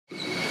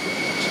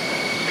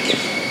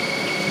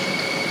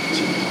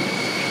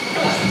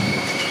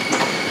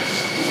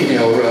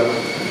our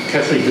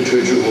Catholic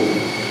liturgical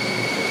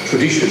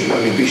tradition,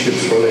 only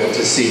bishops are allowed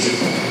to sit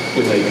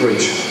when they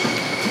preach.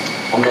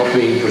 I'm not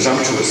being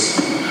presumptuous.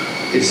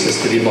 It's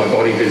just that in my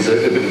body there's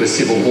a bit of a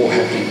civil war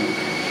happening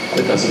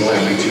that doesn't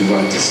allow me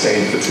to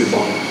stand for too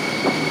long.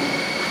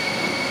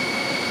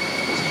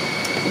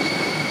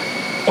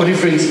 Oh dear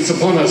friends, it's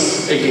upon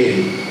us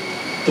again,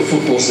 the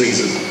football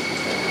season.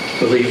 I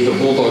believe the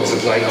Bulldogs are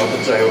playing either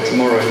today or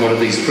tomorrow in one of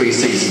these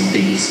pre-season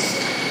things.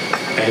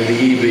 And the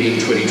year being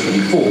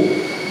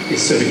 2024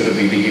 is certainly going to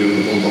be the year of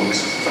the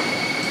Bulldogs.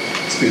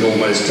 It's been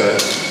almost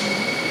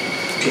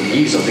 10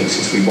 years, I think,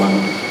 since we won.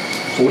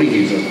 40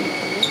 years,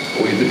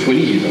 or even 20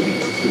 years, I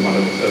think, since we won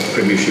a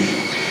premiership.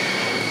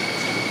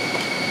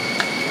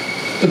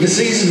 But the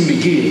season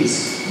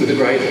begins with a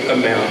great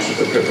amount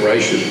of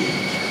preparation.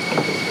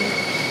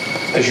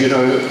 As you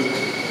know,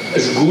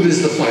 as good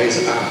as the players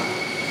are,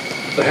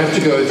 they have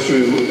to go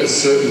through a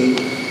certain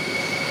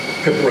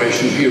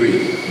preparation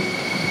period,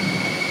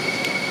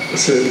 a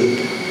certain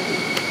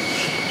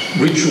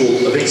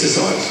ritual of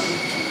exercise,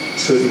 a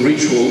certain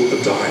ritual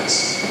of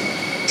diets,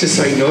 to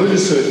say no to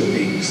certain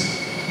things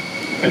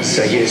and to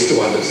say yes to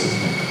others.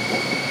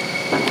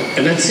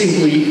 And that's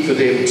simply for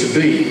them to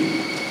be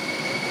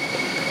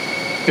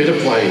better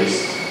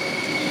players,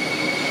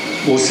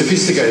 more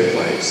sophisticated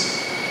players,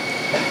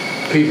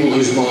 people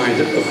whose mind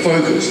are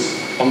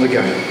focused on the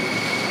game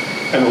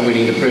and on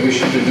winning the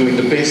premiership and doing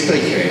the best they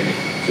can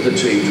for the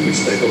team to which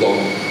they belong.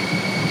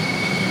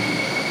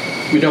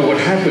 We know what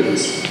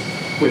happens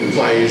when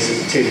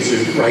players tend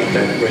to break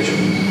that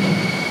regimen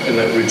and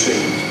that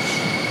routine.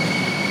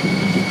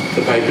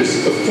 The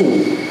papers are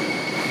full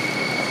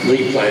of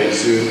league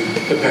players who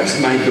have perhaps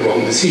made the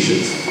wrong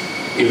decisions,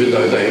 even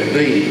though they have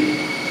been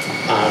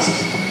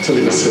asked to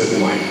live a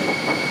certain way.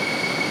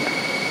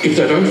 If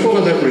they don't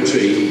follow that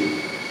routine,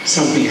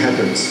 something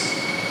happens.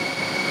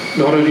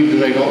 Not only do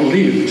they not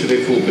live to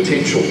their full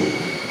potential,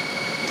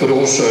 but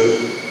also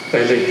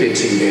they let their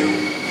team down.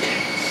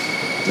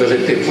 They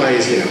let their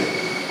players down.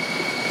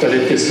 They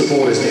let their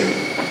supporters down.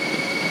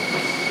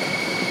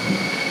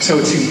 So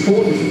it's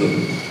important for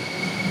them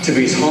to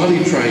be as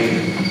highly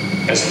trained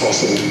as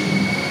possible.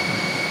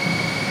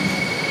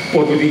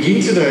 What we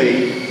begin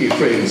today, dear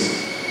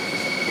friends,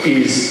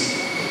 is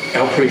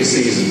our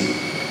pre-season.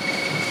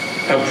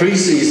 Our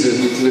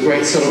pre-season is the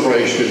great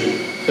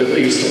celebration of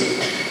Easter.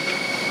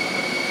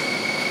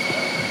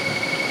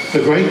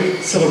 The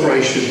great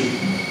celebration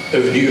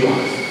of new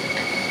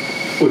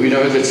life, where we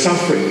know that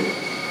suffering,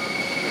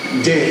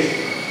 death,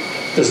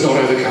 does not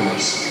overcome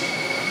us,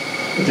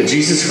 but that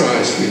Jesus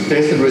Christ, with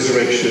death and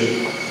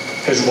resurrection,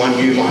 has won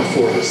new life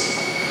for us.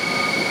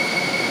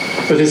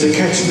 But there's a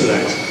catch to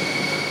that.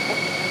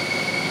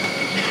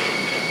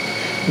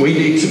 We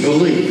need to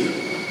believe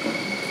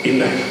in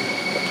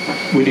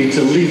that. We need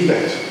to live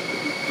that.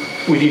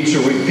 We need to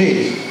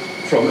repent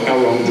from our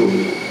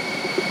wrongdoing.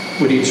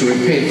 We need to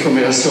repent from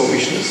our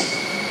selfishness,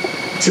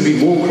 to be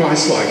more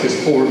Christ-like,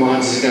 as Paul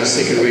reminds us in our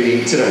second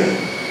reading today,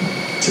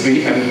 to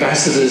be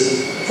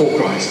ambassadors for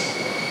Christ.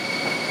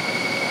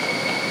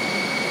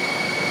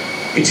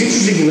 It's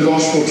interesting in the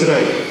Gospel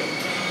today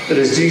that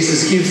as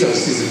Jesus gives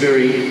us this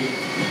very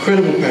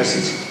incredible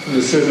passage from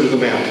the Sermon on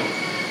the Mount,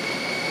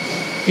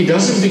 he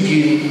doesn't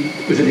begin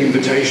with an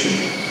invitation.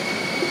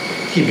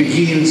 He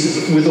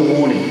begins with a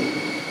warning.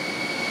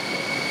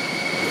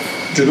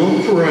 Do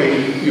not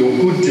parade your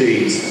good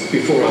deeds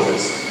before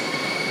others.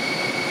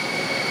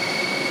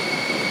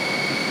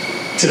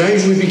 Today,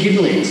 as we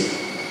begin Lent,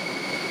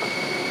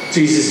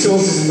 Jesus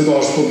tells us in the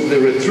Gospel that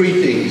there are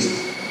three things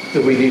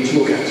that we need to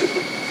look at.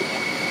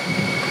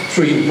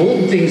 Three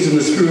important things in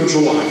the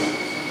spiritual life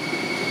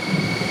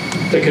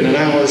that can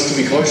allow us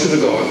to be closer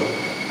to God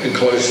and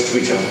closer to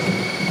each other.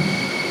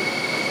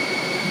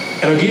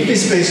 And I give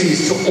this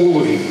message to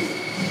all of you,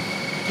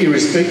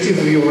 irrespective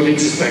of your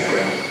religious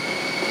background,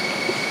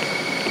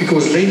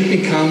 because Lent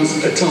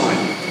becomes a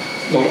time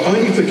not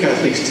only for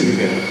Catholics to be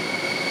better,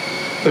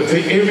 but for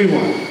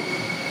everyone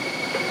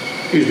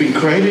who's been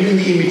created in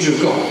the image of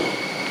God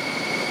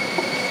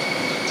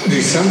to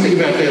do something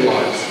about their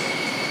lives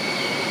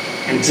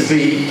and to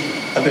be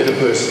a better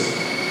person.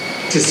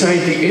 To say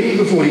at the end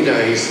of the 40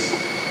 days,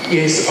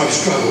 yes, I've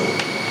struggled.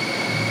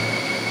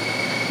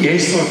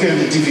 Yes, I found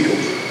it difficult.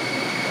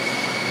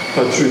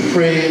 But through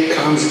prayer,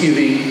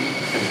 almsgiving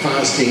and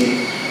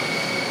fasting,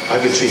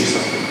 I've achieved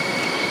something.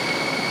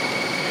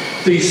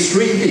 These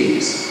three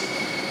things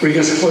bring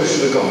us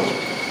closer to God.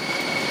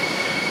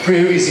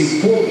 Prayer is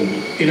important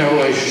in our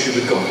relationship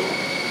with God.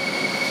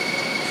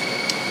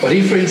 But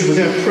dear friends,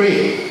 without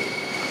prayer,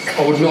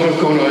 I would not have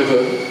gone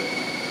over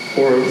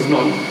or have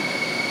not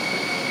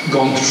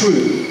gone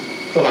through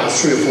the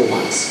last 3 or 4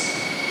 months.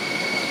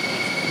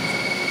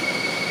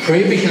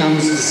 Prayer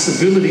becomes the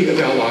stability of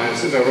our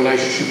lives, of our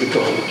relationship with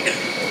God.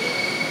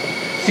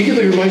 Think of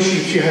the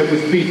relationships you have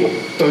with people,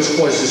 those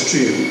closest to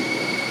you.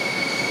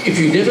 If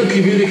you never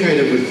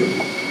communicated with them,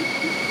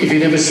 if you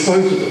never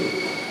spoke to them,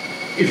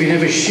 if you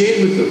never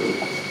shared with them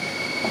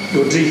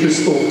your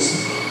deepest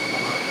thoughts,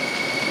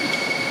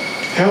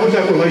 how would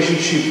that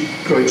relationship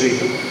grow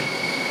deeper?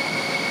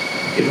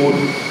 it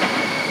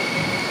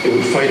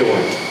would fade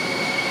away.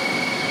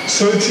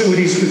 So too it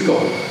is with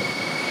God.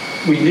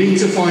 We need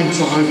to find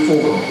time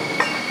for God.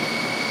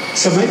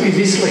 So maybe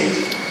this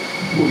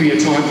Lent will be a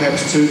time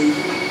perhaps to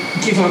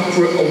give up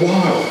for a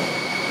while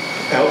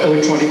our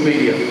electronic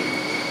media.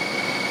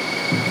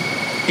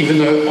 Even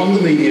though on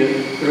the media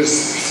there are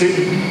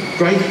certain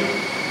great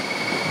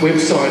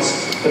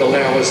websites that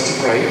allow us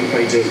to pray and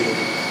pray deeply.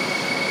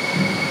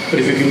 But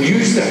if we can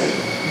use that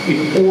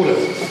in order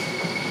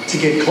to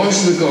get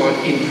closer to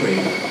God in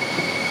prayer,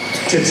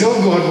 to tell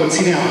God what's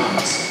in our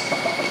hearts,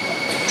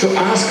 to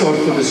ask God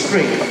for the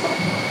strength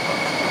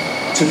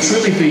to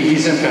truly be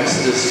His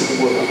ambassadors to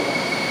the world.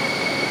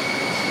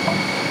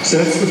 So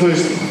that's the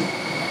first thing.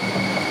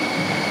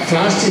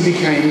 Fasting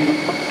became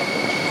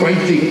a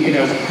great thing in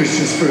our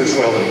Christian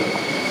spirituality.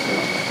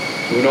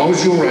 When I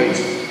was your age,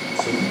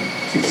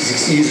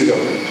 56 years ago,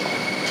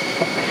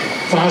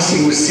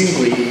 fasting was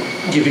simply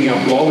giving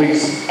up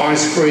lollies,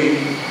 ice cream,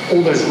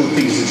 all those good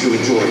things that you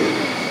enjoy,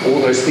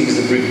 all those things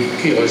that bring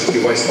kilos to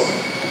your waistline.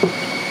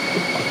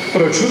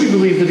 But I truly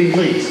believe that in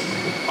Lent,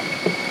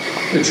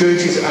 the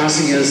church is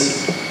asking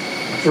us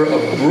for a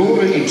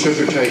broader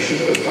interpretation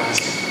of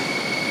fasting.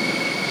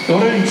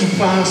 Not only to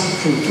fast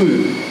from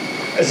food,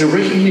 as a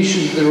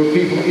recognition that there are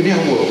people in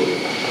our world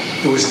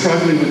who are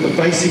struggling with the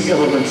basic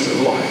elements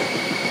of life,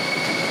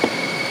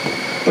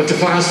 but to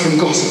fast from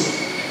gossip,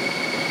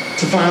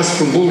 to fast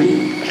from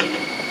bullying,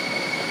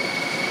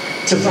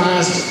 to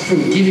fast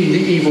from giving the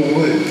evil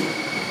word,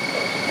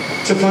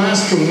 to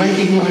fast from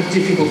making life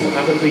difficult for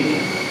other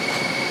people.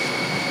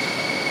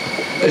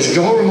 As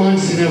Joel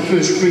reminds us in our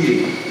first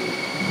reading,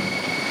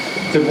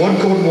 that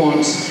what God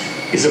wants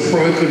is a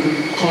broken,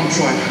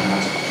 contrite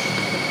heart.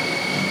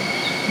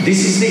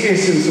 This is the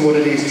essence of what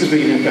it is to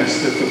be an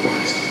ambassador for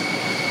Christ.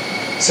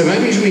 So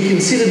maybe as we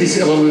consider this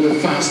element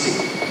of fasting,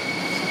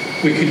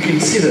 we could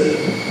consider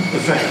the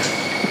fact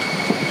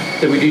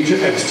that we need to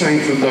abstain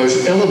from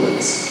those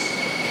elements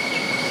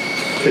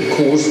that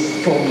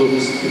cause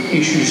problems and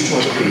issues to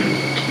other people.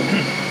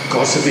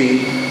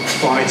 Gossiping,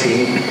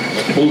 fighting,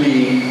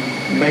 bullying,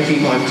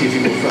 making life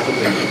difficult for other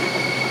people.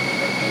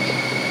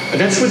 And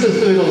that's where the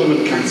third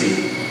element comes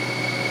in.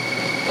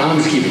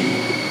 Almsgiving.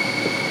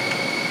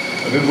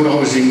 I remember when I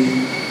was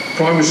in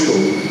primary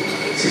school,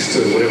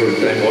 Sister, whatever her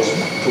name was,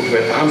 talked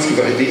about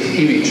almsgiving. I had this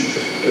image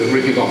of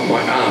ripping off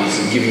my arms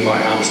and giving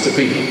my arms to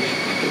people.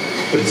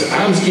 But it's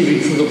almsgiving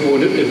from the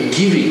point of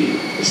giving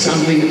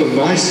something of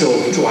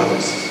myself to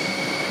others.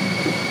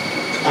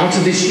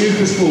 After this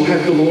Eucharist, we'll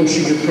have the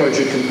launching of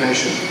Project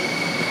Compassion.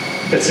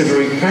 That's a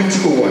very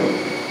practical way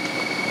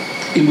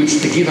in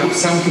which to give up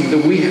something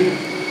that we have,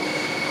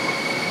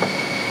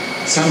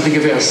 something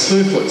of our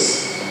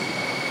surplus,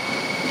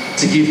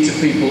 to give to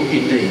people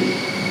in need.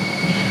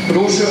 But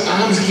also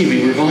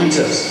almsgiving reminds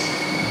us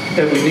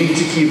that we need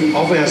to give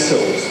of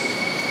ourselves.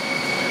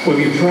 When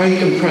we pray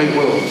and pray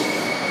well,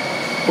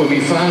 when we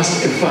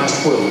fast and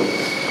fast well,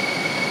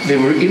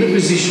 then we're in a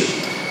position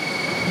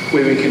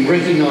where we can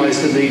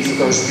recognise the needs of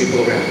those people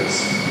around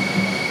us.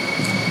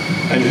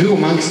 And who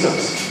amongst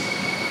us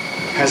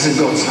hasn't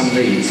got some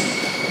needs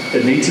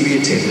that need to be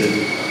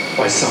attended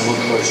by someone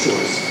close to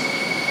us?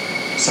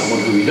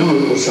 Someone who we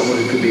know, or someone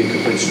who could be a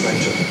complete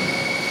stranger.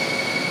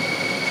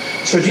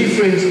 So dear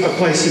friends, I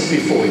place it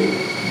before you.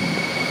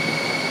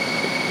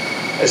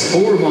 As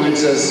Paul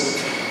reminds us,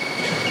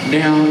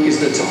 now is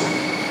the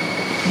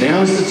time.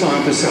 Now is the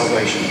time for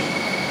salvation.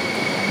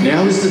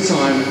 Now is the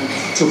time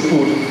to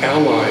put our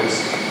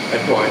lives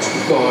at rights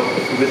with God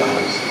and with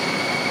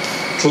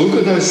others. To look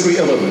at those three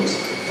elements: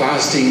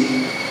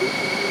 fasting,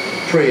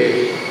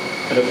 prayer,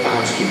 and of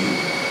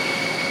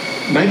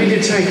almsgiving. Maybe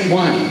to take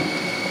one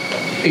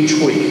each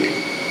week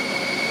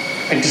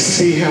and to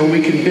see how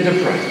we can better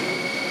pray,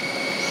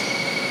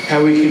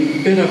 how we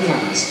can better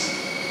fast,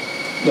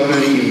 not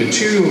only in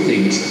material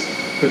things,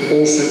 but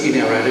also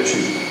in our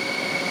attitude.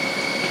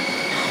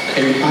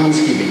 And in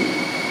almsgiving,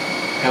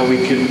 how we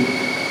can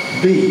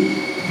be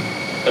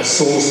a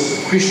source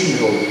of Christian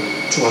help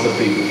to other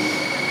people.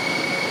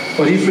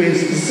 But dear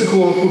friends, this is a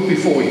call I put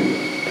before you,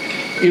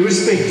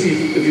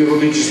 irrespective of your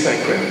religious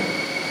background,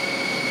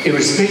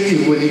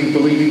 irrespective of whether you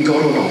believe in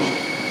God or not.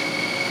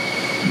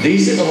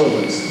 These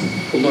elements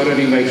will not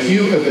only make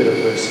you a better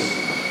person,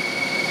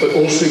 but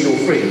also your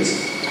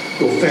friends,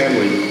 your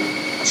family,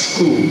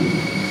 school,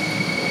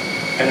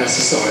 and our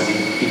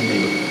society in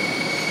need.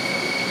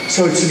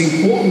 So it's an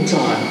important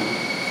time,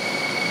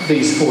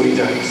 these 40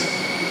 days.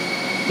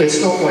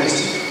 Let's not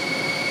waste it.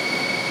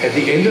 At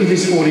the end of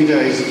this 40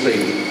 days of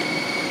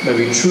Lent, may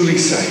we truly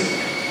say,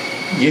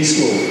 yes,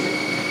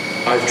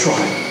 Lord, I've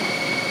tried.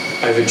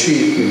 I've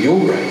achieved with your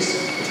grace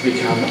to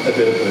become a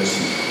better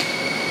person.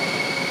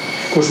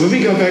 Of course, when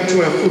we go back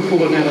to our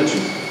football analogy,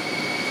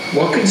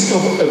 what can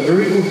stop a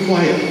very good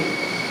player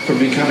from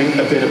becoming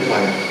a better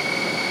player?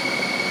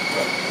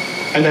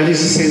 And that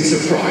is a sense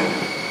of pride.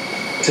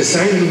 To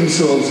say to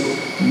themselves,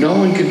 no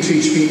one can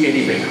teach me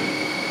any better.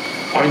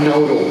 I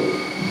know it all.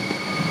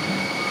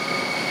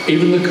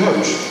 Even the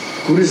coach,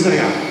 good as they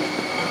are,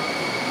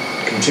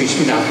 can teach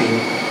me nothing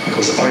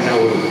because I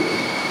know it all.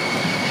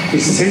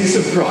 This sense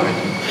of pride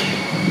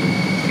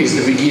is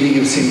the beginning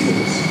of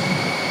sinfulness.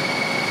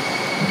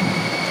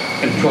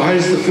 And pride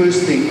is the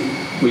first thing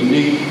we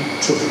need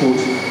to put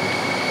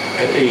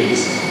at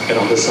ease and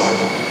on the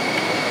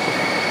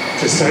sideline.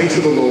 To say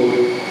to the Lord,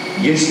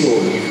 yes,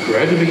 Lord, you've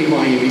created me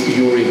in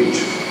your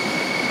image,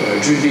 but I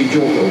do need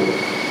your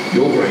help,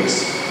 your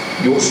grace,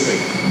 your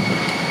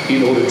strength,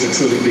 in order to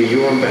truly be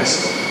your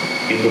ambassador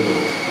in the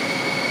world.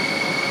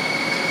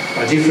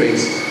 My dear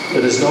friends,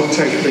 let us not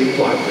take it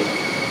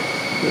lightly.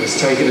 Let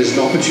us take it as an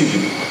opportunity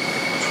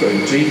to grow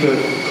deeper,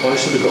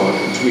 closer to God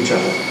and to each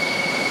other,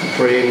 through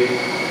prayer,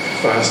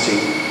 through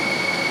fasting,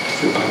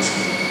 through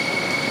almsgiving.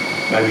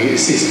 May we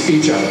assist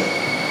each other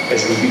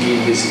as we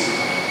begin this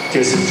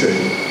desert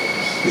journey,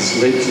 this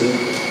Lenten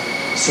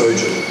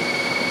sojourn,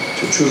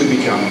 to truly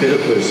become better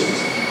persons,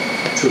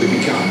 truly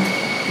become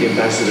the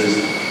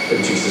ambassadors of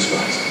Jesus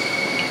Christ.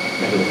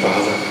 In the name of the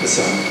Father, the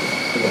Son,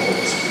 and the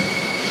Holy Spirit.